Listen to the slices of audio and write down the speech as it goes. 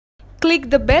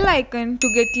Click the bell icon to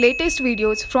get latest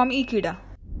videos from Ekeeda.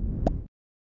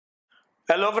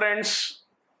 Hello friends,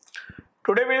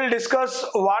 today we will discuss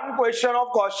one question of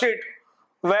cost sheet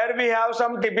where we have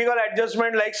some typical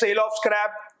adjustment like sale of scrap,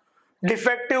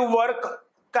 defective work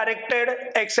corrected,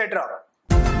 etc.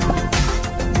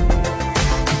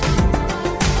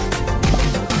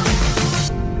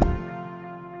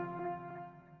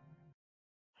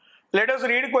 Let us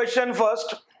read question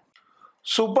first.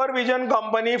 Supervision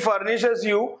company furnishes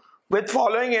you with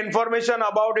following information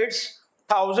about its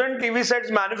 1000 TV sets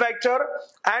manufactured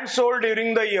and sold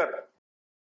during the year.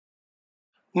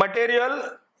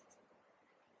 Material,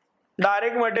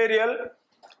 direct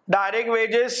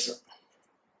wages,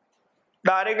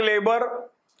 direct labor,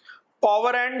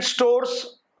 power and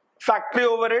stores, factory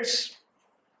overheads,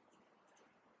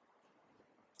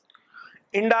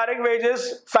 indirect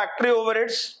wages, factory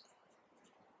overheads,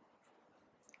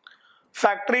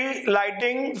 factory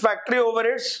lighting, factory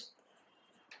overheads,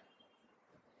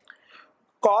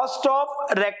 cost of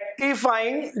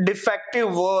rectifying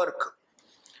defective work.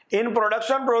 In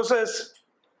production process,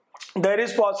 there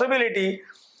is possibility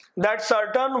that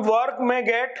certain work may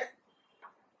get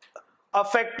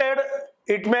affected,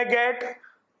 it may get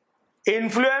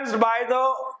influenced by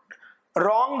the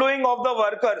wrongdoing of the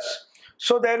workers.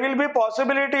 So there will be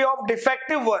possibility of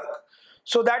defective work.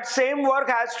 So that same work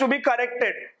has to be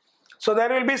corrected. So there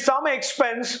will be some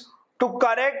expense to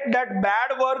correct that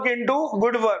bad work into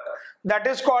good work. That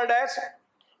is called as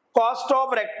cost of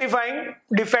rectifying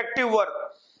defective work.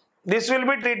 This will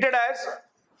be treated as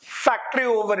factory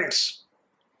overheads.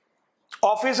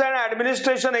 Office and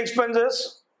administration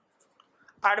expenses,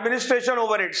 administration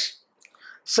overheads.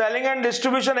 Selling and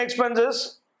distribution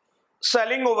expenses,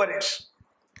 selling overheads.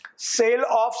 Sale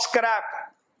of scrap,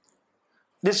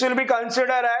 this will be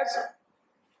considered as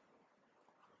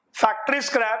factory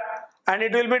scrap and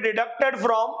it will be deducted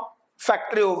from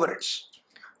factory overheads.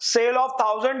 Sale of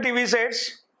 1000 TV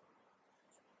sets,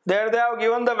 there they have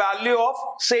given the value of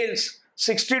sales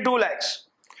 62 lakhs.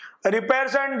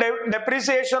 Repairs and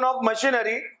depreciation of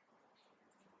machinery,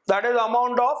 that is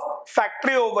amount of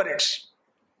factory overheads.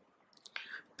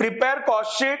 Prepare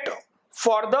cost sheet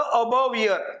for the above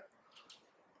year,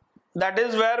 that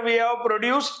is where we have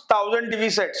produced 1000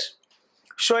 TV sets,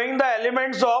 showing the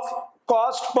elements of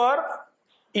cost per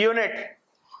unit.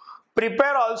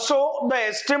 Prepare also the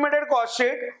estimated cost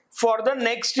sheet for the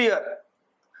next year,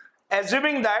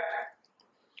 assuming that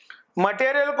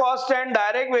material cost and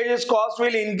direct wages cost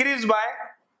will increase by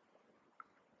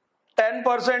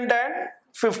 10% and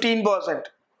 15%.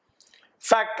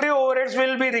 Factory overheads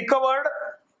will be recovered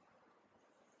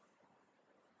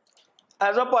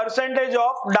as a percentage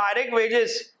of direct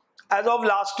wages as of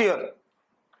last year.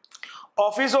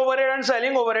 Office overhead and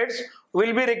selling overheads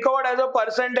will be recovered as a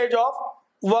percentage of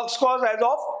works cost as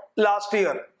of last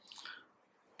year.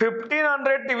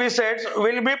 1500 TV sets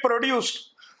will be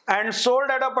produced and sold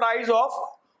at a price of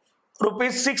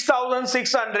rupees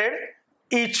 6600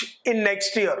 each in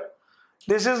next year.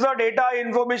 This is the data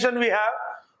information we have,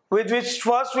 with which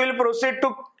first we will proceed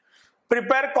to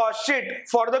prepare cost sheet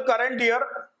for the current year.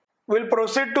 We'll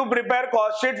proceed to prepare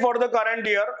cost sheet for the current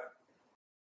year.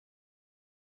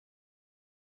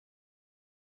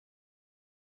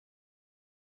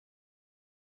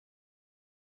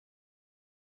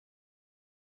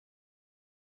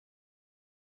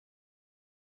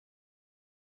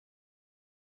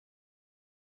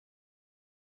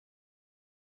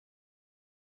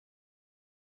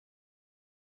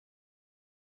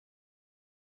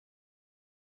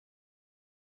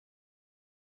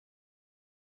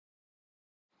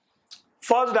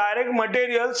 First, direct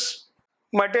materials.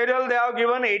 Material they have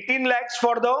given 18 lakhs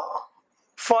for the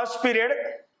first period.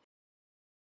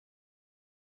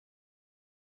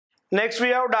 Next we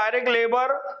have direct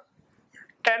labor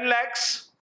 10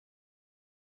 lakhs.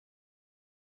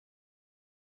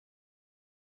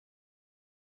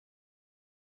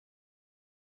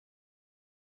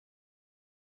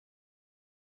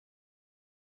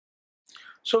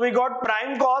 So we got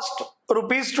prime cost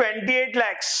rupees 28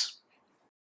 lakhs.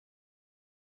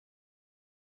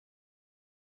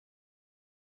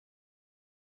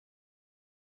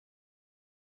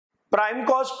 Prime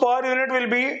cost per unit will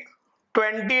be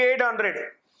 2800.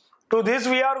 To this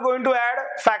we are going to add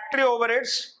factory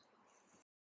overheads.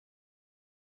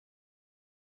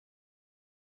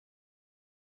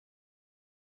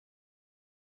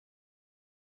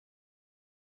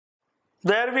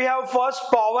 There we have first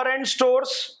power and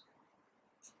stores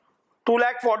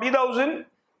 2,40,000.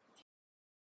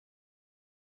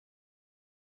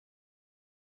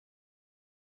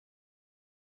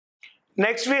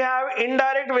 Next we have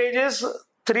indirect wages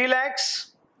 3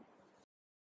 lakhs.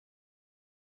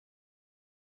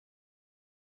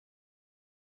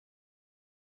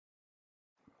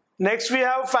 Next we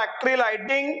have factory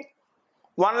lighting,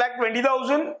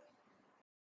 1,20,000.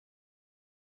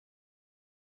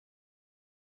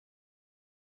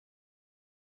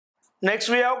 Next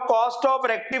we have cost of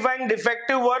rectifying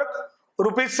defective work,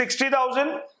 rupees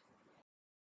 60,000.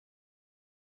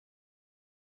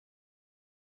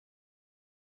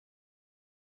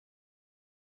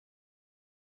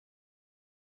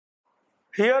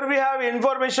 Here we have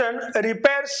information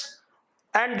repairs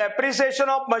and depreciation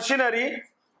of machinery,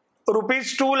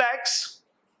 rupees 2 lakhs.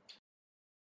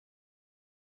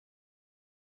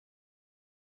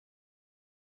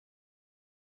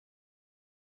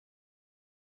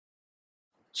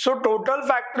 So total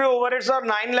factory overheads are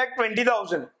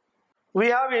 9,20,000. We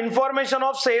have information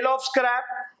of sale of scrap,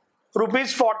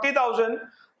 rupees 40,000.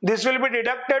 This will be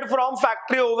deducted from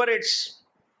factory overheads.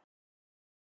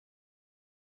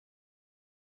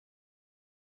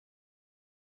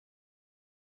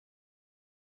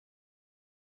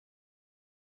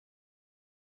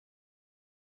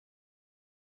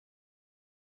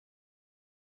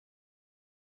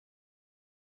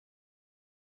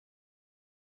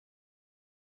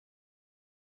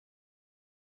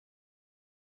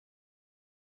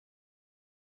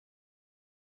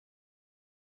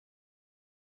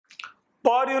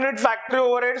 Per unit factory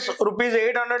overheads, rupees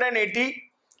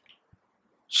 880.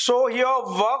 So here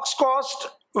works cost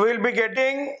will be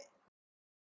getting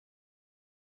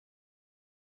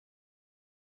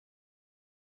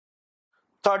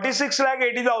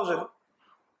 36,80,000.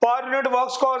 Per unit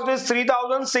works cost is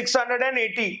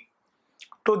 3,680.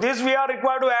 To this we are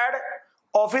required to add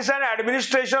office and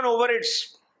administration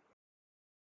overheads.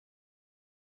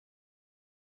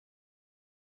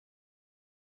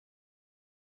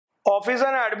 Office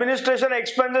and administration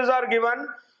expenses are given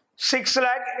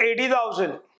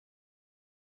 6,80,000.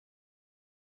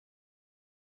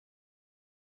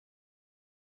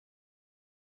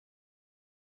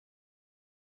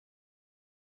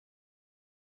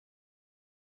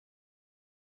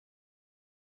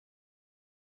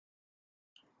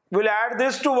 We'll add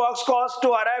this to works cost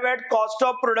to arrive at cost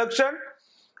of production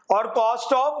or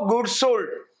cost of goods sold.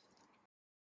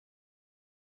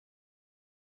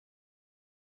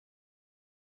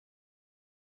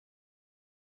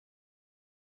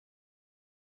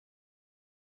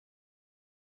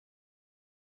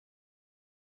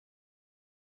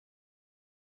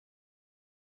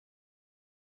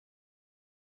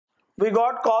 We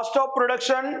got cost of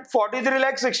production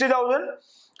 43,60,000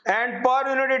 and per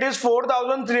unit it is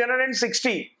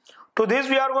 4,360. To this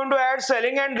we are going to add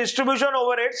selling and distribution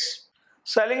overheads.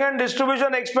 Selling and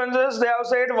distribution expenses, they have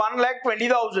said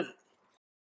 1,20,000.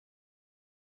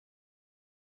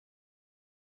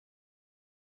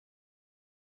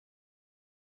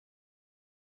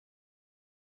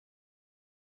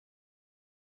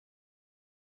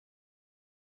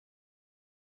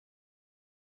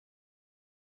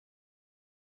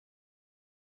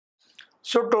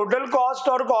 So total cost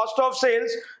or cost of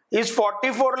sales is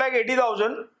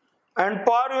 44,80,000 and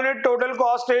per unit total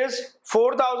cost is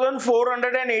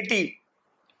 4,480.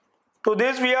 To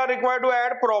this we are required to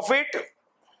add profit.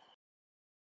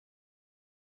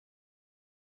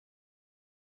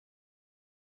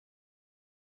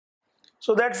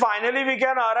 So that finally we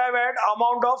can arrive at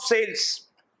amount of sales.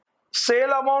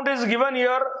 Sale amount is given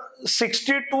here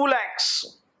 62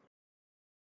 lakhs.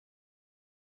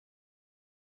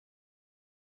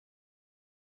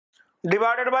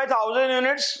 Divided by 1,000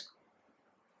 units.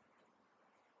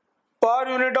 Per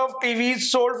unit of TV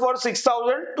is sold for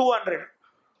 6,200.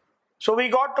 So we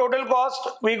got total cost,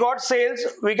 we got sales,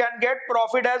 we can get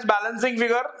profit as balancing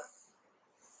figure.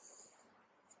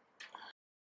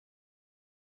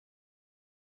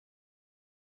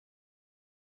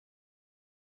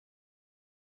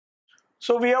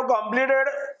 So we have completed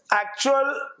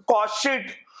actual cost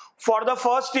sheet for the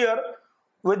first year.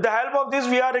 With the help of this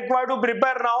we are required to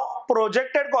prepare now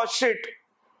projected cost sheet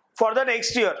for the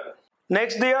next year.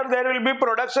 Next year there will be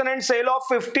production and sale of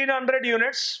 1,500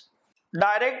 units.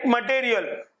 Direct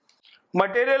material.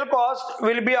 Material cost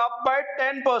will be up by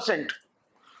 10%.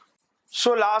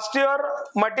 So last year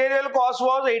material cost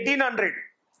was 1,800.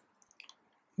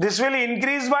 This will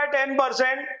increase by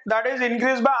 10%, that is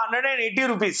increased by 180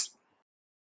 rupees.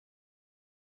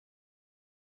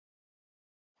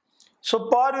 So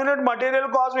per unit material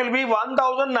cost will be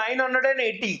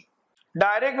 1,980.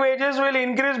 Direct wages will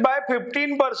increase by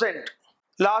 15%.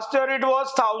 Last year it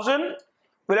was 1,000.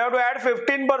 We'll have to add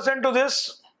 15% to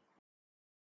this.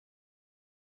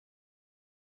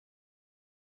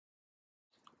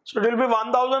 So it will be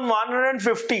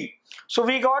 1,150. So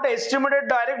we got estimated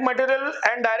direct material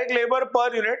and direct labor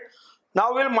per unit.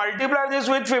 Now we'll multiply this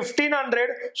with 1500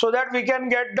 so that we can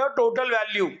get the total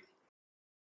value.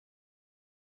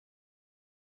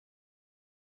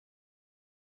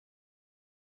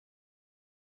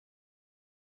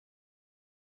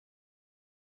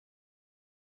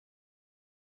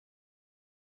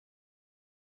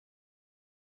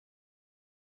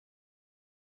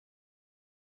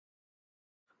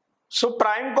 So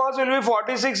prime cost will be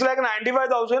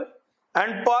 46,95,000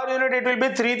 and per unit it will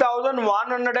be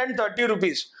 3,130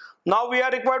 rupees. Now we are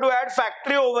required to add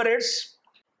factory overheads.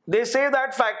 They say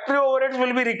that factory overheads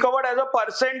will be recovered as a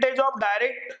percentage of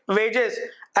direct wages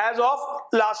as of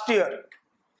last year.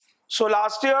 So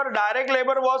last year direct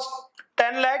labor was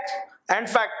 10 lakhs and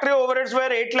factory overheads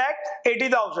were 8 lakh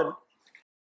 80,000.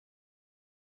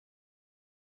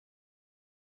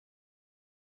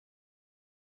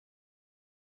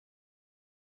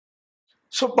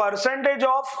 So percentage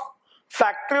of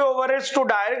factory overheads to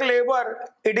direct labor,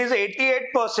 it is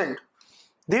 88%.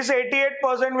 This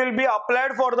 88% will be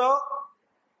applied for the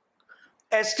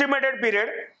estimated period.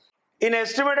 In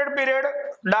estimated period,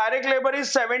 direct labor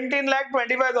is 17 lakh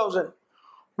 25,000.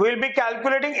 We will be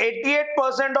calculating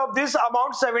 88% of this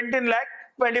amount, 17 lakh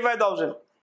 25,000.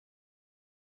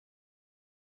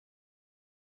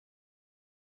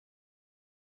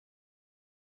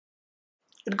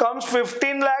 It comes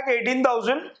 15 lakh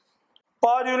 18,000.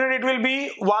 Per unit it will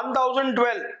be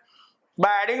 1,012. By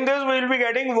adding this, we will be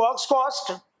getting works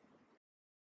cost.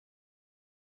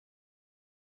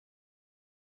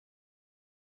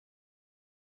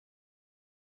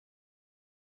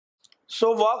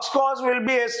 So works cost will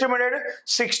be estimated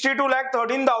 62 lakh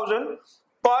 13,000.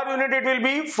 Per unit it will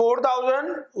be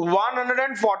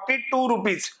 4,142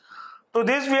 rupees. To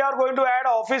this we are going to add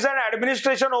office and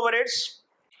administration overheads.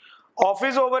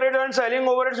 Office overhead and selling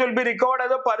overheads will be recovered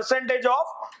as a percentage of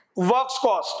works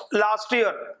cost last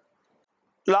year.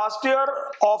 Last year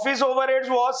office overheads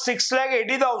was 6 lakh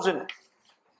 80,000.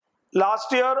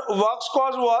 Last year works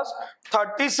cost was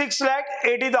 36 lakh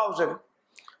 80,000.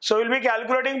 So we'll be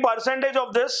calculating percentage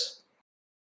of this.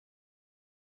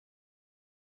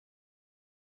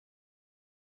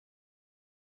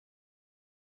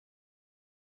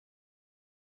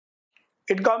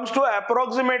 It comes to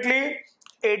approximately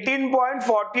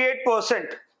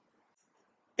 18.48%.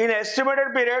 In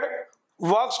estimated period,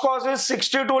 works cost is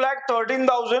 62 lakh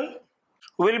 13,000.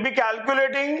 We'll be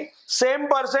calculating same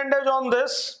percentage on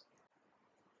this.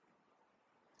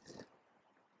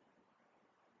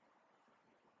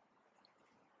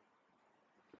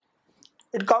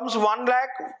 It comes 1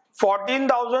 lakh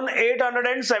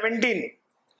 14,817.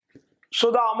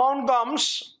 So the amount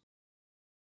comes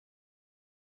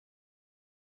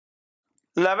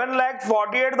 11 lakh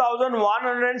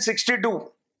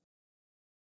 48,162.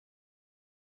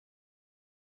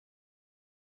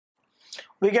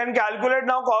 We can calculate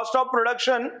now cost of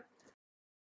production.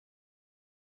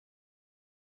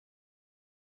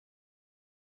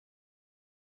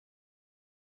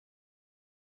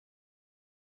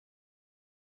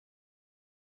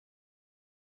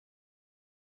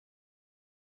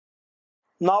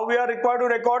 Now we are required to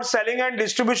record selling and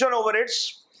distribution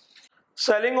overheads.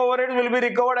 Selling overheads will be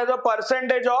recovered as a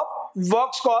percentage of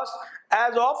works cost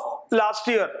as of last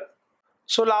year.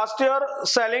 So last year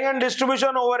selling and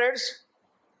distribution overheads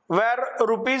were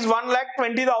rupees 1 lakh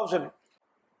 20,000.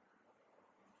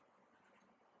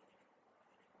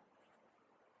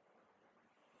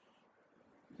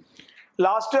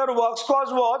 Last year works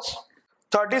cost was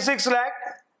 36 lakh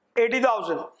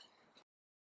 80,000.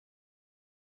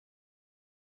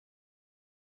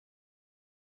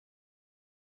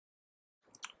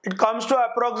 It comes to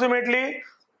approximately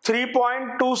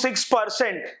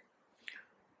 3.26%.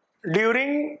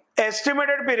 During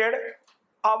estimated period,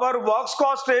 our works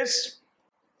cost is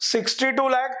 62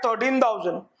 lakh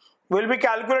 13,000. We'll be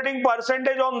calculating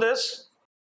percentage on this.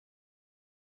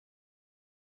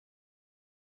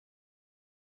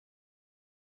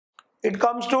 It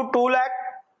comes to 2 lakh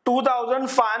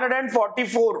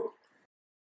 2,544.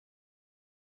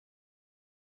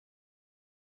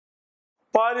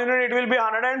 Per unit it will be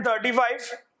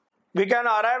 135. We can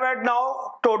arrive at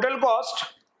now total cost.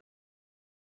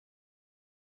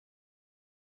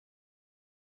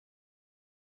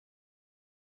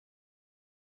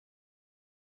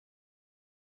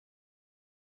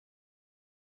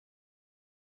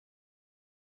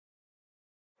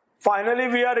 Finally,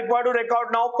 we are required to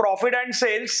record now profit and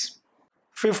sales.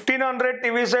 1500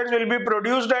 TV sets will be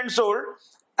produced and sold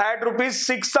at rupees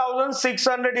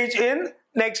 6,600 each in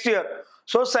next year.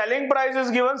 So selling price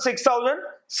is given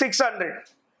 6,600.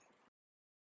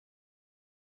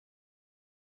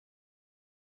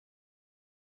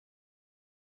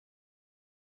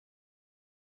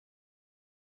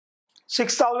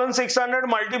 6,600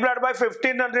 multiplied by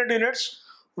 1500 units,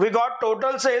 we got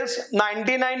total sales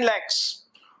 99 lakhs.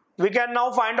 We can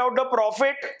now find out the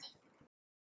profit.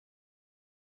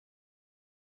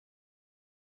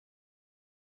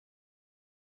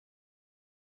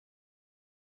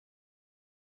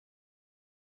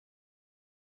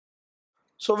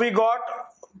 So we got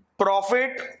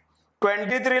profit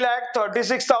 23 lakh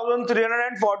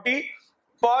 36,340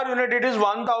 per unit. It is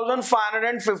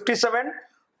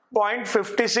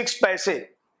 1,557.56 paise.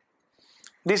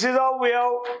 This is how we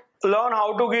have learned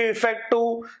how to give effect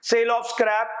to sale of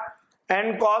scrap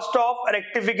and cost of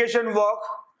rectification work.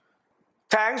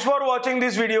 Thanks for watching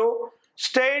this video.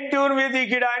 Stay in tune with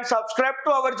Ekeeda and subscribe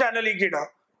to our channel Ekeeda.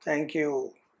 Thank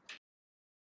you.